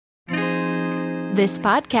This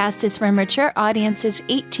podcast is for mature audiences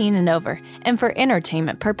 18 and over and for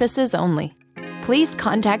entertainment purposes only. Please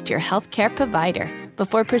contact your healthcare provider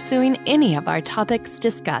before pursuing any of our topics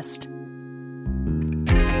discussed.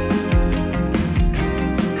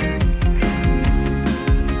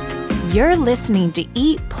 You're listening to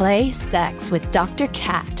Eat, Play, Sex with Dr.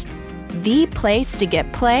 Kat, the place to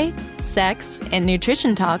get play, sex, and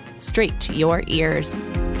nutrition talk straight to your ears.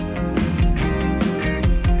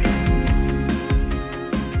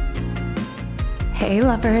 Hey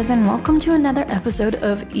lovers, and welcome to another episode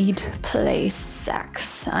of Eat, Play,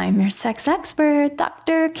 Sex. I'm your sex expert,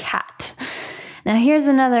 Dr. Kat. Now here's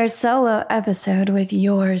another solo episode with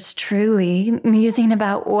yours truly, musing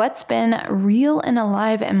about what's been real and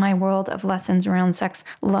alive in my world of lessons around sex,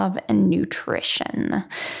 love, and nutrition.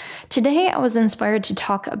 Today, I was inspired to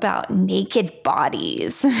talk about naked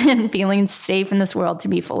bodies and feeling safe in this world to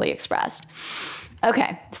be fully expressed.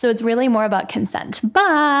 Okay, so it's really more about consent,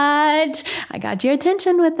 but I got your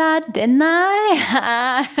attention with that, didn't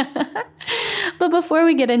I? But before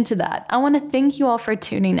we get into that, I want to thank you all for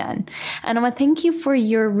tuning in. And I want to thank you for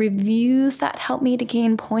your reviews that help me to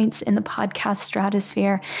gain points in the podcast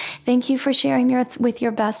stratosphere. Thank you for sharing with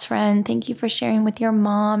your best friend. Thank you for sharing with your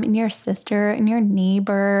mom and your sister and your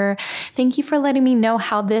neighbor. Thank you for letting me know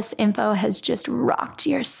how this info has just rocked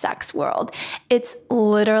your sex world. It's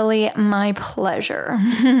literally my pleasure.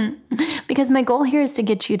 Because my goal here is to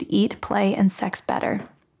get you to eat, play, and sex better.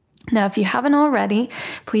 Now, if you haven't already,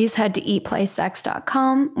 please head to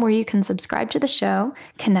eatplaysex.com where you can subscribe to the show,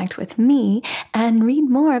 connect with me, and read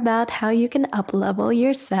more about how you can up-level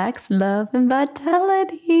your sex, love, and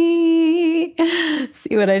vitality.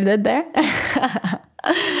 See what I did there?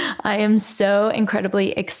 I am so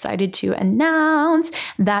incredibly excited to announce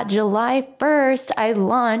that July 1st, I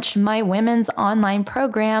launched my women's online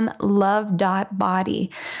program, Love.Body,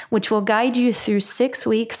 which will guide you through 6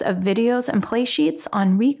 weeks of videos and play sheets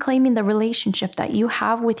on reclaiming the relationship that you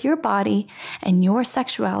have with your body and your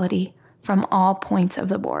sexuality from all points of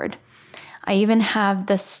the board. I even have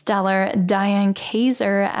the stellar Diane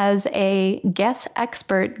Kaiser as a guest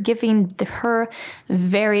expert giving her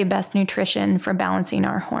very best nutrition for balancing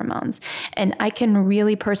our hormones. And I can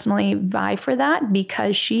really personally vie for that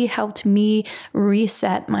because she helped me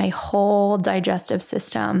reset my whole digestive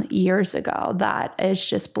system years ago. That has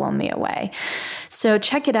just blown me away. So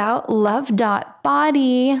check it out,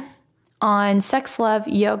 Love.Body on Sex, Love,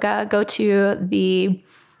 Yoga. Go to the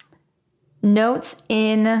notes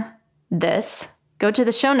in this, go to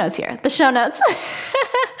the show notes here, the show notes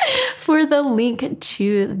for the link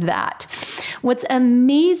to that. What's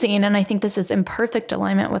amazing, and I think this is in perfect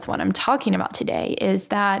alignment with what I'm talking about today, is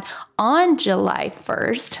that on July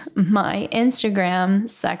 1st, my Instagram,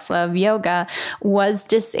 Sex, Love, Yoga, was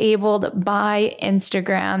disabled by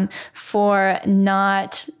Instagram for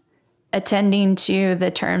not attending to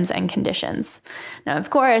the terms and conditions. Now, of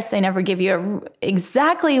course, they never give you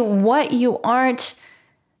exactly what you aren't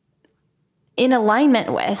in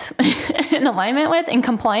alignment with, in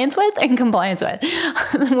compliance with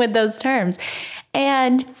with those terms.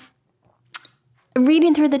 And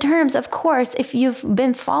reading through the terms, of course, if you've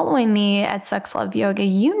been following me at Sex, Love, Yoga,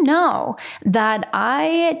 you know that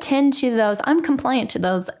I tend to those, I'm compliant to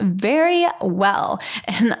those very well.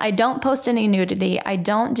 And I don't post any nudity. I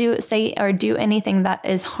don't do anything that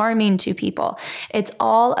is harming to people. It's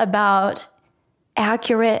all about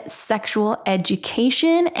accurate sexual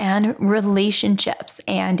education and relationships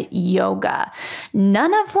and yoga,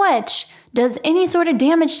 none of which does any sort of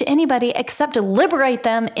damage to anybody except to liberate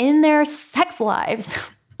them in their sex lives.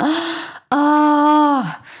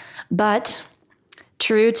 But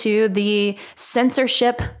true to the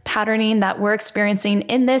censorship patterning that we're experiencing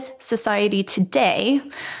in this society today,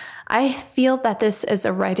 I feel that this is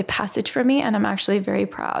a rite of passage for me, and I'm actually very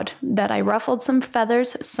proud that I ruffled some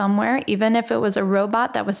feathers somewhere, even if it was a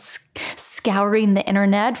robot that was scouring the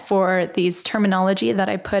internet for these terminology that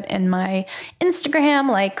I put in my Instagram,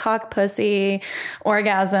 like cock, pussy,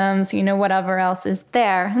 orgasms, whatever else is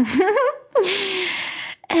there.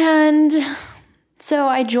 And so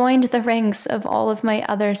I joined the ranks of all of my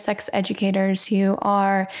other sex educators who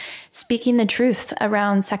are speaking the truth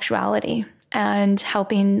around sexuality and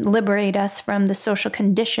helping liberate us from the social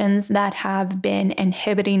conditions that have been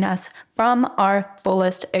inhibiting us from our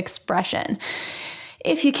fullest expression.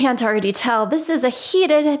 If you can't already tell, this is a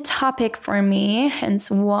heated topic for me, hence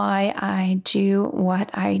why I do what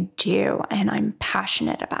I do, and I'm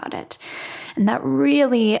passionate about it. And that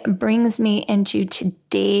really brings me into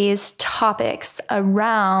today's topics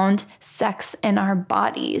around sex in our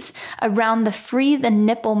bodies, around the free the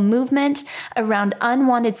nipple movement, around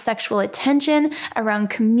unwanted sexual attention, around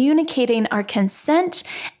communicating our consent,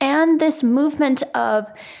 and this movement of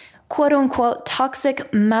quote unquote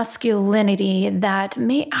toxic masculinity that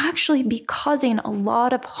may actually be causing a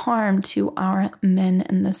lot of harm to our men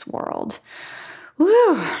in this world.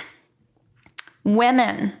 Woo!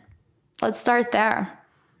 Women, let's start there.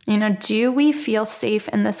 Do we feel safe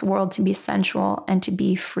in this world to be sensual and to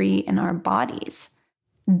be free in our bodies?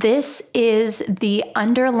 This is the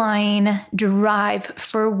underlying drive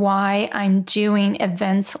for why I'm doing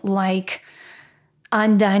events like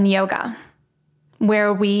Undone Yoga,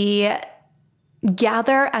 where we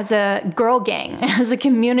gather as a girl gang, as a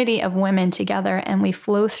community of women together, and we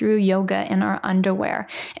flow through yoga in our underwear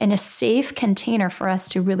in a safe container for us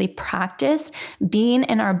to really practice being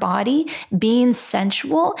in our body, being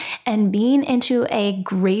sensual, and being into a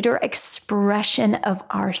greater expression of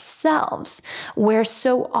ourselves, where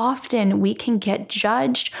so often we can get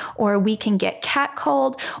judged, or we can get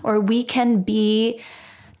catcalled, or we can be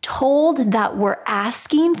told that we're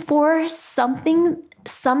asking for something,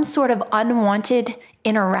 some sort of unwanted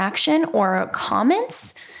interaction or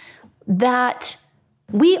comments that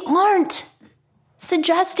we aren't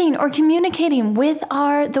suggesting or communicating with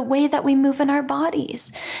the way that we move in our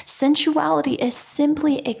bodies. Sensuality is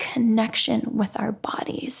simply a connection with our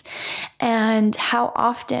bodies. And how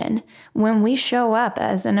often when we show up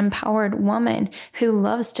as an empowered woman who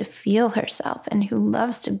loves to feel herself and who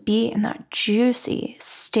loves to be in that juicy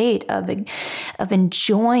state of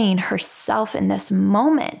enjoying herself in this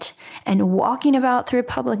moment and walking about through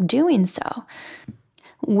public doing so,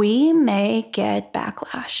 we may get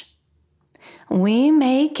backlash. We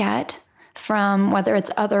may get from whether it's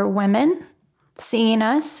other women seeing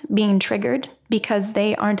us being triggered because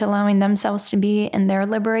they aren't allowing themselves to be in their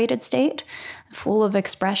liberated state, full of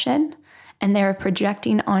expression, and they're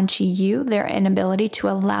projecting onto you their inability to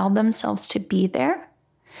allow themselves to be there.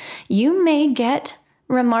 You may get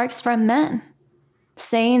remarks from men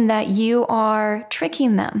saying that you are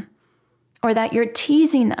tricking them, or that you're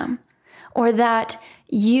teasing them, or that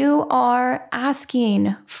you are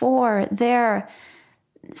asking for their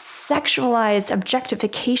sexualized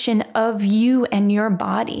objectification of you and your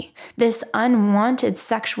body, this unwanted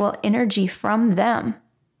sexual energy from them.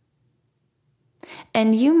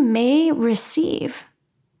 And you may receive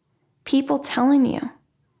people telling you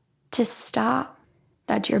to stop,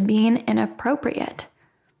 that you're being inappropriate,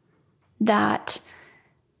 that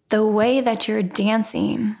the way that you're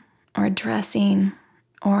dancing or dressing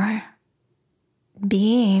or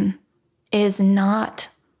being is not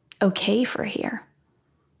okay for here.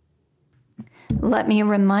 Let me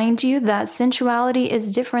remind you that sensuality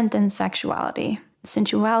is different than sexuality.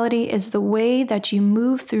 Sensuality is the way that you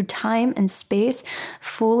move through time and space,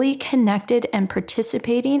 fully connected and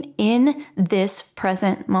participating in this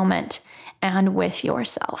present moment and with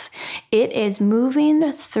yourself. It is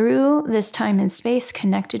moving through this time and space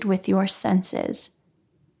connected with your senses.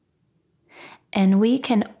 And we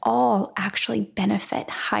can all actually benefit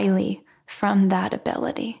highly from that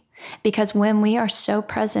ability. Because when we are so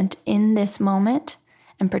present in this moment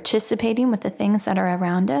and participating with the things that are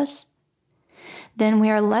around us, then we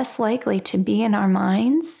are less likely to be in our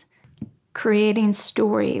minds creating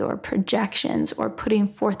story or projections or putting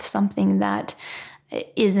forth something that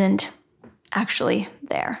isn't actually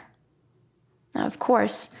there. Now, of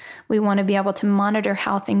course, we want to be able to monitor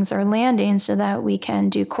how things are landing so that we can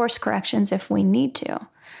do course corrections if we need to.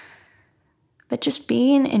 But just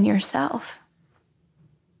being in yourself,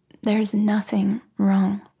 there's nothing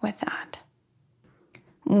wrong with that.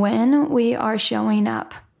 When we are showing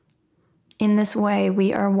up in this way,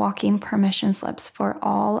 we are walking permission slips for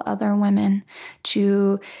all other women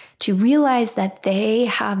to realize that they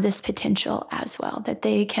have this potential as well, that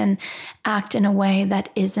they can act in a way that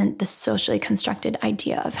isn't the socially constructed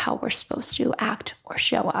idea of how we're supposed to act or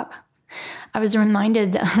show up. I was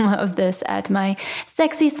reminded of this at my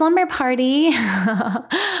sexy slumber party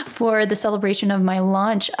for the celebration of my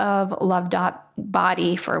launch of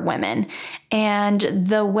Love.Body for women. And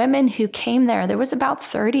the women who came there was about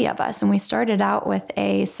 30 of us. And we started out with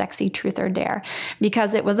a sexy truth or dare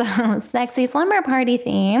because it was a sexy slumber party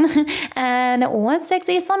theme. And what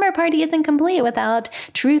sexy slumber party isn't complete without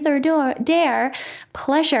truth or dare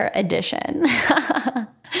pleasure edition?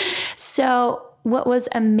 So what was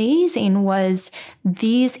amazing was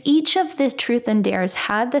each of the truth and dares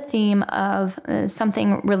had the theme of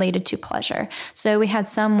something related to pleasure. So we had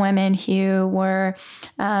some women who were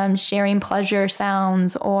sharing pleasure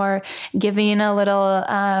sounds or giving a little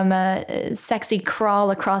sexy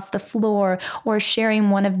crawl across the floor or sharing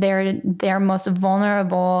one of their most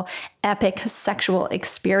vulnerable, epic sexual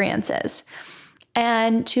experiences.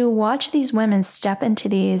 And to watch these women step into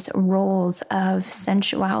these roles of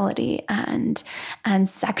sensuality and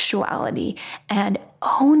sexuality and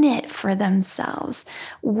own it for themselves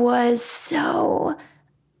was so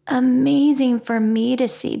amazing for me to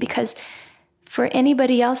see, because for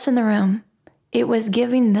anybody else in the room, it was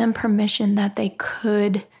giving them permission that they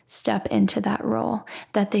could step into that role,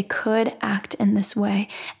 that they could act in this way,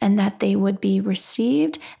 and that they would be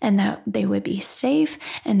received and that they would be safe,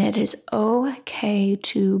 and it is okay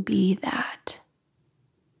to be that.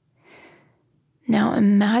 Now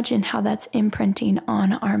imagine how that's imprinting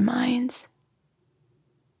on our minds.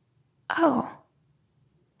 Oh,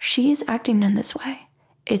 she's acting in this way.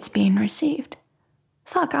 It's being received.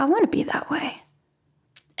 Fuck, I want to be that way.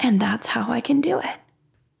 And that's how I can do it.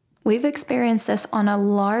 We've experienced this on a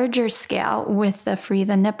larger scale with the Free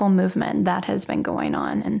the Nipple movement that has been going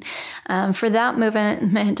on. And for that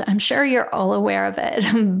movement, I'm sure you're all aware of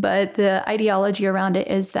it, but the ideology around it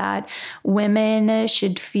is that women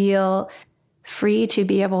should feel free to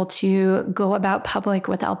be able to go about public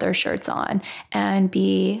without their shirts on and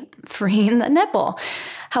be freeing the nipple.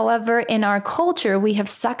 However, in our culture, we have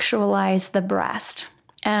sexualized the breast.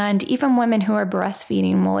 And even women who are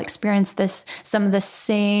breastfeeding will experience some of the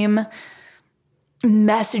same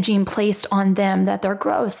messaging placed on them, that they're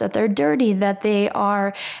gross, that they're dirty, that they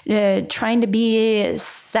are trying to be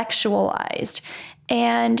sexualized.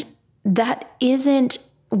 And that isn't,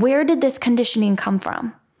 where did this conditioning come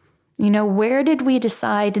from? Where did we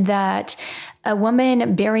decide that a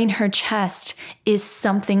woman bearing her chest is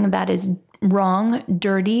something that is wrong,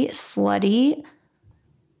 dirty, slutty,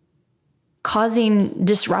 causing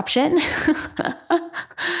disruption?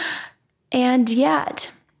 And yet,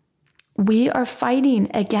 we are fighting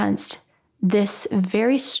against this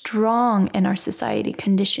very strong in our society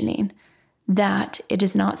conditioning that it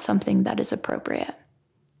is not something that is appropriate.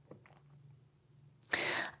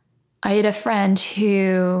 I had a friend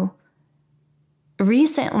who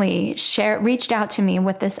recently reached out to me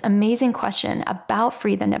with this amazing question about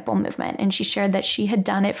Free the Nipple movement. And she shared that she had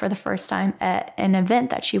done it for the first time at an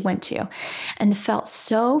event that she went to and felt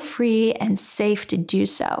so free and safe to do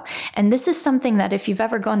so. And this is something that if you've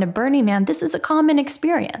ever gone to Burning Man, this is a common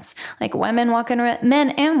experience. Like women walking around,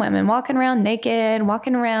 men and women walking around naked,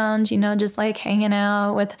 walking around, just like hanging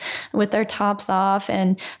out with their tops off,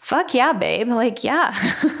 and fuck yeah, babe. Like, yeah,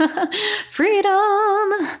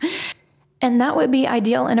 freedom. And that would be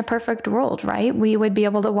ideal in a perfect world, right? We would be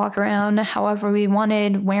able to walk around however we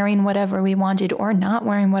wanted, wearing whatever we wanted or not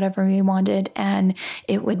wearing whatever we wanted, and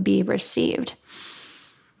it would be received.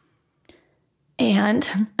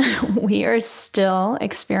 And we are still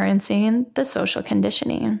experiencing the social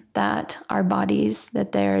conditioning that our bodies,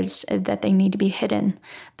 that they need to be hidden,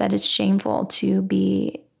 that it's shameful to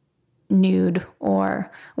be nude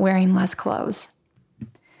or wearing less clothes.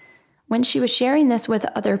 When she was sharing this with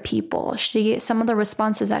other people, some of the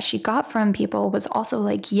responses that she got from people was also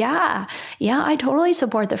like, yeah, I totally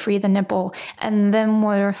support the Free the Nipple. And then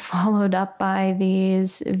were followed up by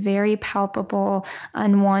these very palpable,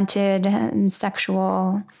 unwanted and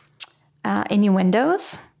sexual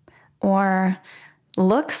innuendos or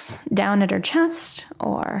looks down at her chest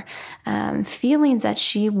or feelings that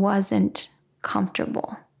she wasn't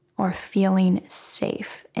comfortable or feeling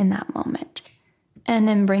safe in that moment. And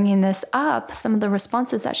in bringing this up, some of the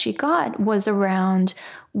responses that she got was around,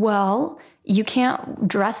 well, you can't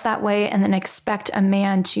dress that way and then expect a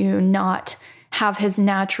man to not have his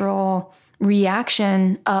natural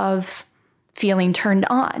reaction of feeling turned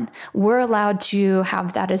on. We're allowed to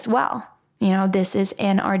have that as well. This is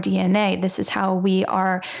in our DNA. This is how we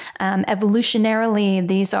are evolutionarily.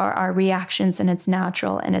 These are our reactions, and it's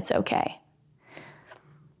natural and it's okay.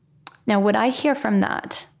 Now, what I hear from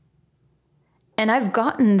that, and I've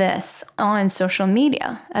gotten this on social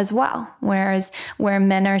media as well, where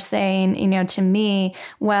men are saying, to me,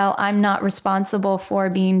 well, I'm not responsible for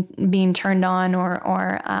being turned on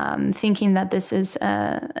or thinking that this is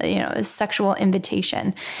a sexual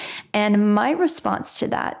invitation. And my response to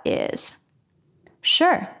that is,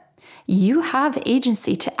 sure, you have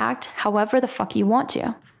agency to act however the fuck you want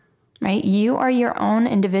to, right? You are your own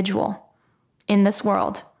individual in this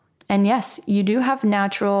world. And yes, you do have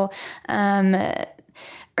natural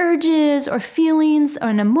urges or feelings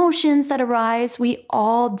and emotions that arise. We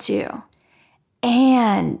all do.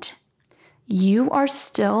 And you are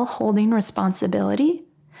still holding responsibility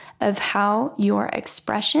of how your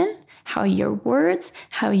expression, how your words,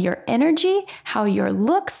 how your energy, how your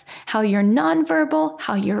looks, how your nonverbal,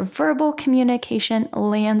 how your verbal communication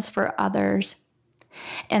lands for others,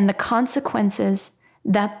 and the consequences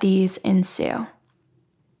that these ensue.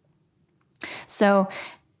 So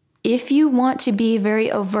if you want to be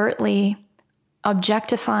very overtly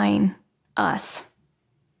objectifying us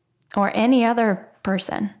or any other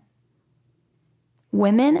person,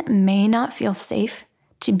 women may not feel safe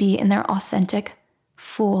to be in their authentic,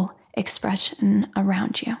 full expression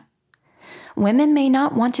around you. Women may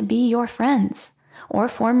not want to be your friends or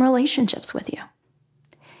form relationships with you.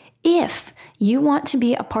 If you want to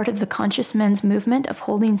be a part of the conscious men's movement of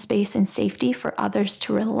holding space and safety for others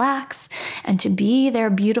to relax and to be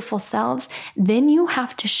their beautiful selves, then you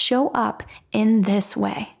have to show up in this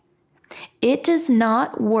way. It does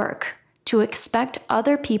not work to expect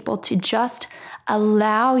other people to just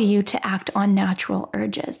allow you to act on natural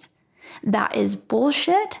urges. That is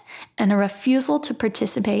bullshit and a refusal to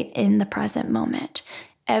participate in the present moment.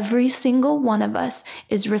 Every single one of us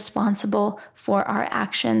is responsible for our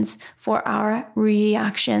actions, for our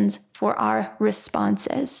reactions, for our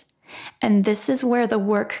responses. And this is where the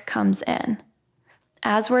work comes in.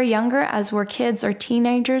 As we're younger, as we're kids or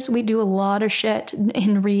teenagers, we do a lot of shit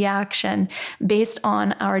in reaction based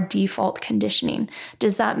on our default conditioning.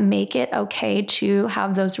 Does that make it okay to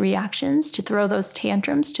have those reactions, to throw those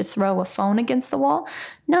tantrums, to throw a phone against the wall?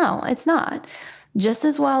 No, it's not. Just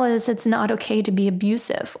as well as it's not okay to be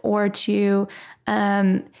abusive or to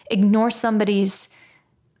ignore somebody's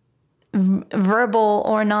verbal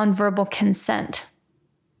or nonverbal consent.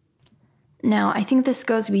 Now, I think this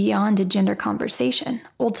goes beyond a gender conversation.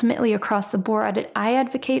 Ultimately, across the board, I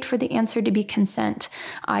advocate for the answer to be consent.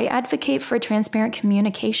 I advocate for transparent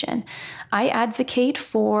communication. I advocate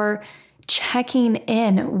for checking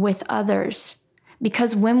in with others,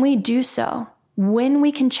 because when we do so, when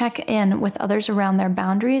we can check in with others around their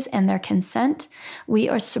boundaries and their consent, we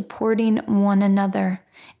are supporting one another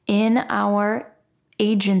in our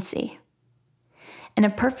agency. In a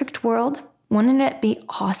perfect world, wouldn't it be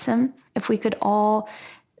awesome if we could all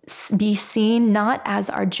be seen not as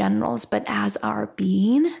our generals, but as our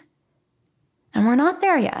being? And we're not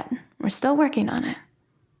there yet. We're still working on it.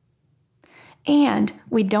 And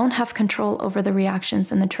we don't have control over the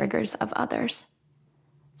reactions and the triggers of others.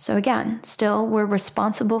 So again, still, we're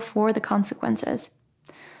responsible for the consequences.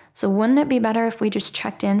 So wouldn't it be better if we just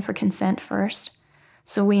checked in for consent first,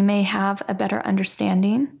 so we may have a better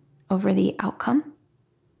understanding over the outcome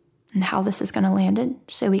and how this is going to land it,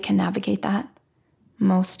 so we can navigate that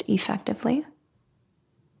most effectively?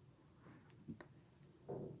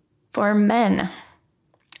 For men,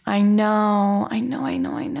 I know.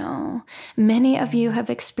 Many of you have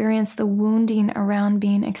experienced the wounding around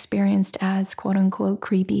being experienced as quote unquote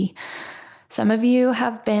creepy. Some of you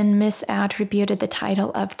have been misattributed the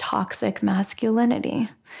title of toxic masculinity,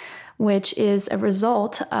 which is a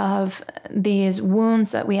result of these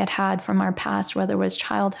wounds that we had from our past, whether it was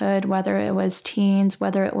childhood, whether it was teens,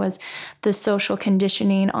 whether it was the social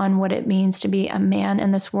conditioning on what it means to be a man in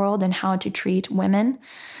this world and how to treat women.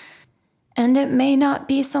 And it may not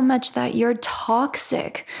be so much that you're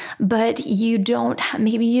toxic, but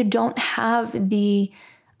maybe you don't have the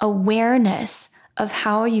awareness of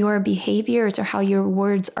how your behaviors or how your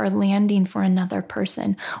words are landing for another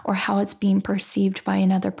person, or how it's being perceived by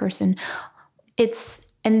another person.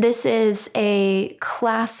 And this is a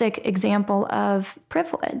classic example of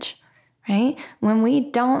privilege, right? When we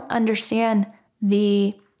don't understand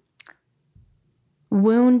the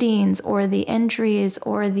woundings or the injuries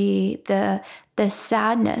or the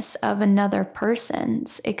sadness of another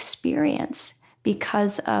person's experience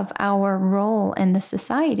because of our role in the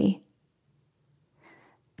society,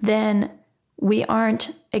 then we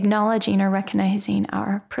aren't acknowledging or recognizing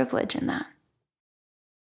our privilege in that.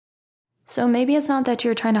 So maybe it's not that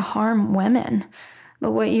you're trying to harm women,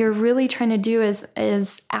 but what you're really trying to do is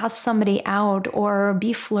ask somebody out or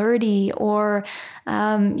be flirty, or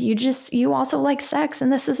you also like sex,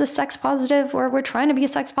 and this is a sex positive, or we're trying to be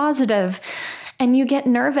sex positive. And you get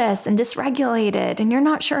nervous and dysregulated, and you're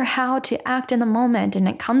not sure how to act in the moment, and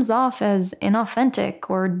it comes off as inauthentic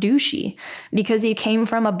or douchey because you came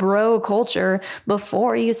from a bro culture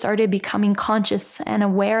before you started becoming conscious and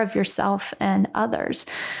aware of yourself and others.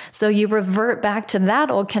 So you revert back to that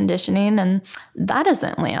old conditioning, and that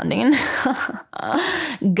isn't landing.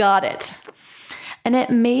 Got it. And it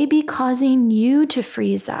may be causing you to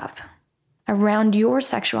freeze up around your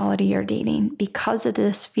sexuality or dating because of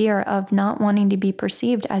this fear of not wanting to be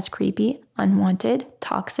perceived as creepy, unwanted,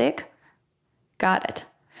 toxic, Got it.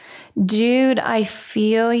 Dude, I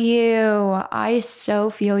feel you. I so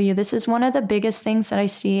feel you. This is one of the biggest things that I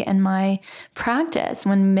see in my practice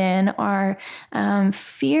when men are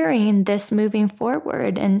fearing this moving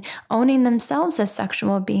forward and owning themselves as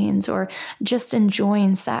sexual beings or just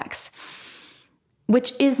enjoying sex,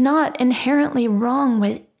 which is not inherently wrong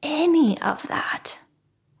with any of that.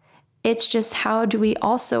 It's just, how do we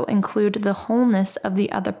also include the wholeness of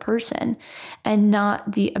the other person and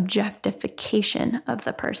not the objectification of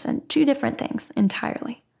the person? Two different things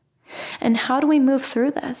entirely. And how do we move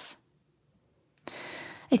through this?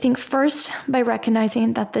 I think first by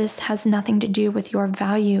recognizing that this has nothing to do with your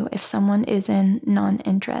value if someone is in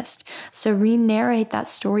non-interest. So re-narrate that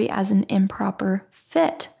story as an improper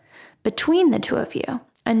fit between the two of you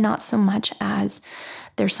and not so much as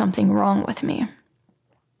there's something wrong with me.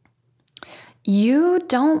 You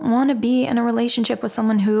don't want to be in a relationship with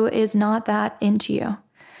someone who is not that into you.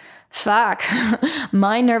 Fuck,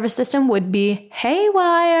 my nervous system would be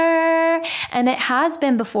haywire. And it has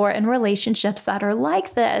been before in relationships that are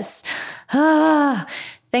like this.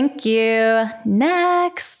 Thank you.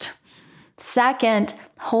 Next. Second,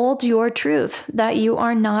 hold your truth that you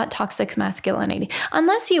are not toxic masculinity,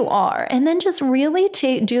 unless you are, and then just really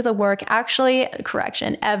do the work. Actually,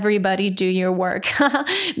 correction, everybody do your work.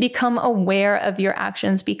 Become aware of your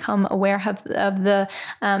actions, become aware of the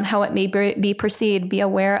how it may be perceived, be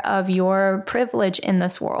aware of your privilege in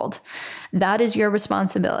this world. That is your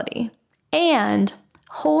responsibility. And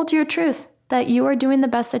hold your truth that you are doing the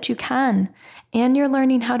best that you can, and you're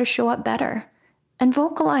learning how to show up better, and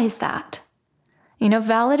vocalize that.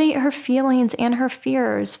 Validate her feelings and her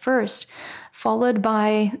fears first, followed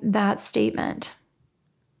by that statement.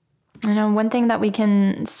 One thing that we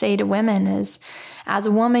can say to women is, as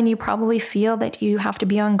a woman, you probably feel that you have to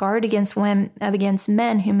be on guard against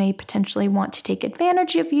men who may potentially want to take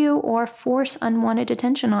advantage of you or force unwanted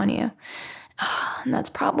attention on you. And that's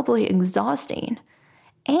probably exhausting.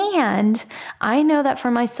 And I know that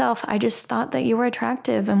for myself, I just thought that you were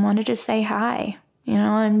attractive and wanted to say hi.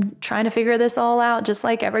 I'm trying to figure this all out just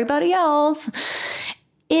like everybody else.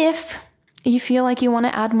 If you feel like you want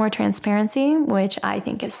to add more transparency, which I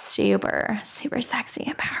think is super, super sexy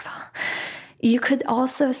and powerful, you could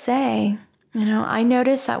also say, I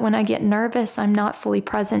notice that when I get nervous, I'm not fully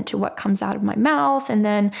present to what comes out of my mouth. And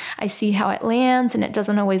then I see how it lands, and it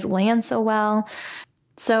doesn't always land so well.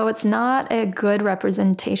 So it's not a good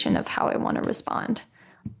representation of how I want to respond.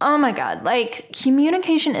 Oh my God,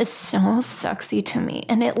 communication is so sexy to me,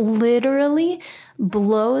 and it literally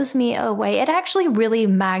blows me away. It actually really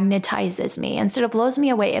magnetizes me. Instead of blows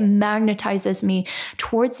me away, it magnetizes me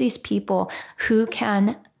towards these people who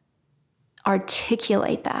can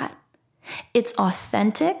articulate that. It's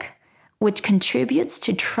authentic, which contributes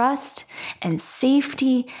to trust and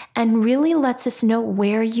safety and really lets us know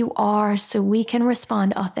where you are so we can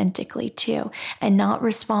respond authentically too, and not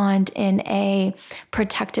respond in a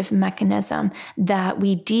protective mechanism that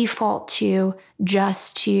we default to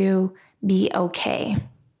just to be okay.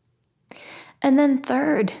 And then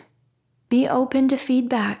third, be open to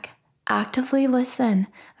feedback. Actively listen,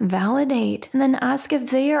 validate, and then ask if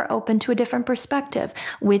they are open to a different perspective,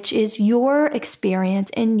 which is your experience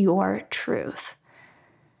and your truth.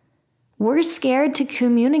 We're scared to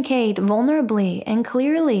communicate vulnerably and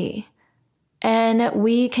clearly, and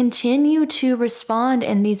we continue to respond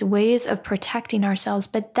in these ways of protecting ourselves,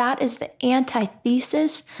 but that is the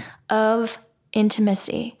antithesis of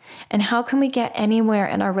intimacy. And how can we get anywhere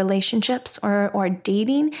in our relationships or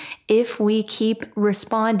dating if we keep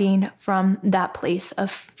responding from that place of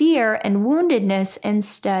fear and woundedness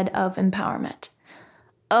instead of empowerment?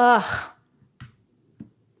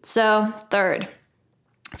 So third,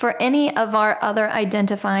 for any of our other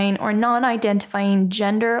identifying or non-identifying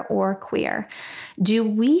gender or queer, do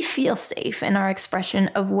we feel safe in our expression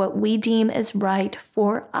of what we deem is right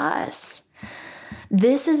for us?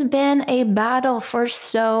 This has been a battle for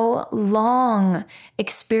so long,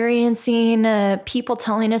 experiencing people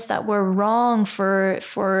telling us that we're wrong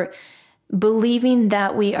for believing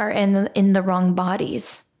that we are in the wrong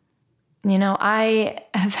bodies. I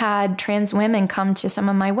have had trans women come to some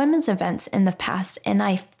of my women's events in the past, and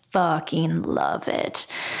I fucking love it.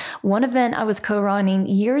 One event I was co-running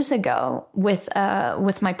years ago with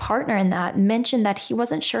my partner in that mentioned that he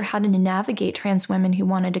wasn't sure how to navigate trans women who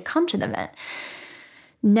wanted to come to the event.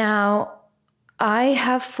 Now, I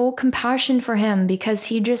have full compassion for him because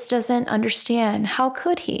he just doesn't understand. How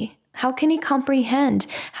could he? How can he comprehend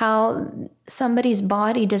how somebody's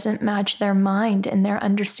body doesn't match their mind and their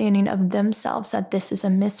understanding of themselves, that this is a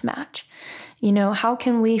mismatch? How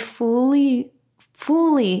can we fully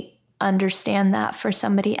understand that for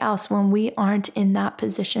somebody else when we aren't in that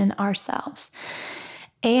position ourselves.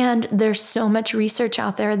 And there's so much research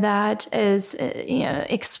out there that is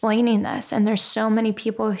explaining this. And there's so many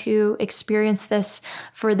people who experience this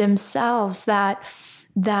for themselves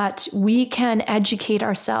that we can educate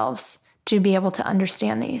ourselves to be able to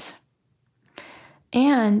understand these.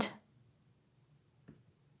 And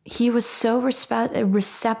he was so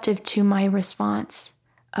receptive to my response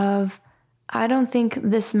of, I don't think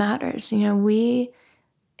this matters. We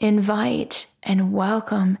invite and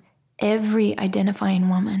welcome every identifying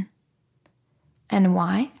woman. And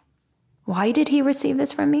why? Why did he receive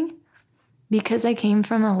this from me? Because I came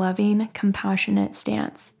from a loving, compassionate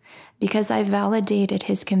stance. Because I validated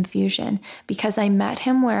his confusion. Because I met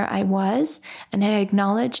him where I was, and I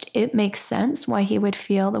acknowledged it makes sense why he would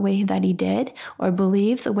feel the way that he did or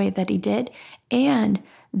believe the way that he did. And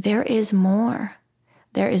there is more.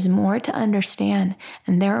 There is more to understand,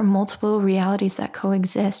 and there are multiple realities that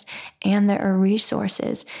coexist, and there are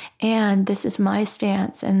resources, and this is my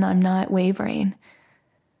stance, and I'm not wavering.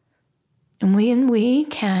 And we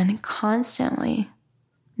can constantly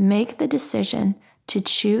make the decision to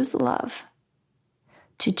choose love,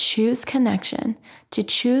 to choose connection, to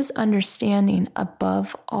understand understanding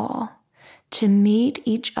above all, to meet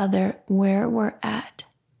each other where we're at,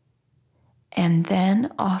 and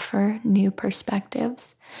then offer new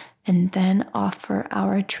perspectives, and then offer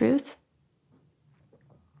our truth.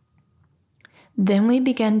 Then we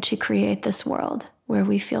begin to create this world where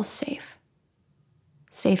we feel safe.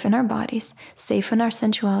 Safe in our bodies, safe in our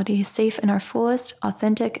sensuality, safe in our fullest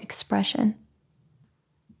authentic expression,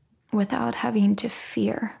 without having to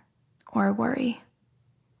fear or worry.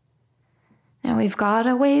 Now we've got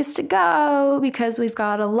a ways to go because we've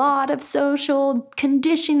got a lot of social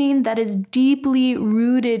conditioning that is deeply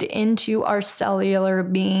rooted into our cellular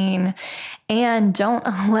being. And don't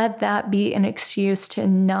let that be an excuse to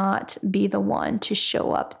not be the one to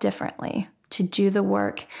show up differently, to do the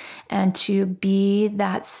work, and to be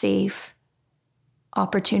that safe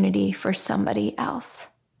opportunity for somebody else.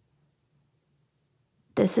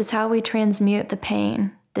 This is how we transmute the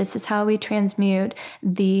pain. This is how we transmute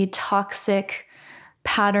the toxic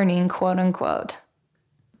patterning, quote unquote.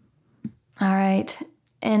 All right,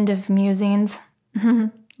 end of musings.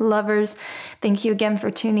 Lovers, thank you again for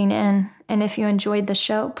tuning in. And if you enjoyed the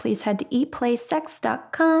show, please head to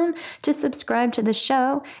eatplaysex.com to subscribe to the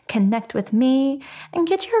show, connect with me, and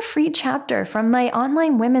get your free chapter from my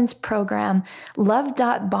online women's program,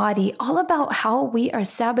 Love.Body, all about how we are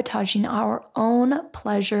sabotaging our own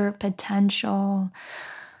pleasure potential.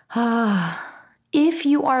 If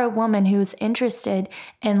you are a woman who's interested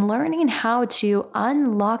in learning how to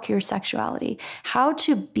unlock your sexuality, how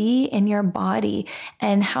to be in your body,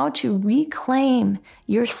 and how to reclaim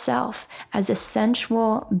yourself as a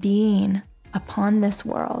sensual being upon this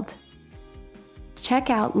world, check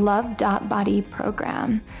out Love.Body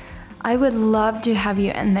program. I would love to have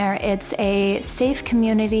you in there. It's a safe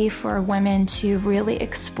community for women to really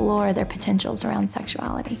explore their potentials around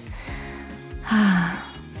sexuality.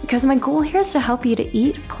 Because my goal here is to help you to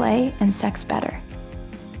eat, play, and sex better,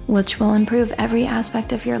 which will improve every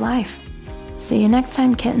aspect of your life. See you next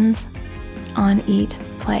time, kittens, on Eat,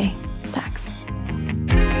 Play, Sex.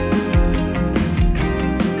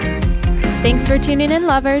 Thanks for tuning in,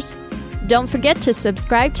 lovers. Don't forget to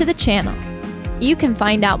subscribe to the channel. You can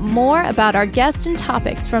find out more about our guests and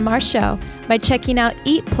topics from our show by checking out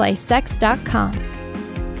eatplaysex.com.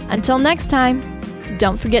 Until next time,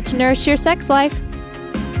 don't forget to nourish your sex life.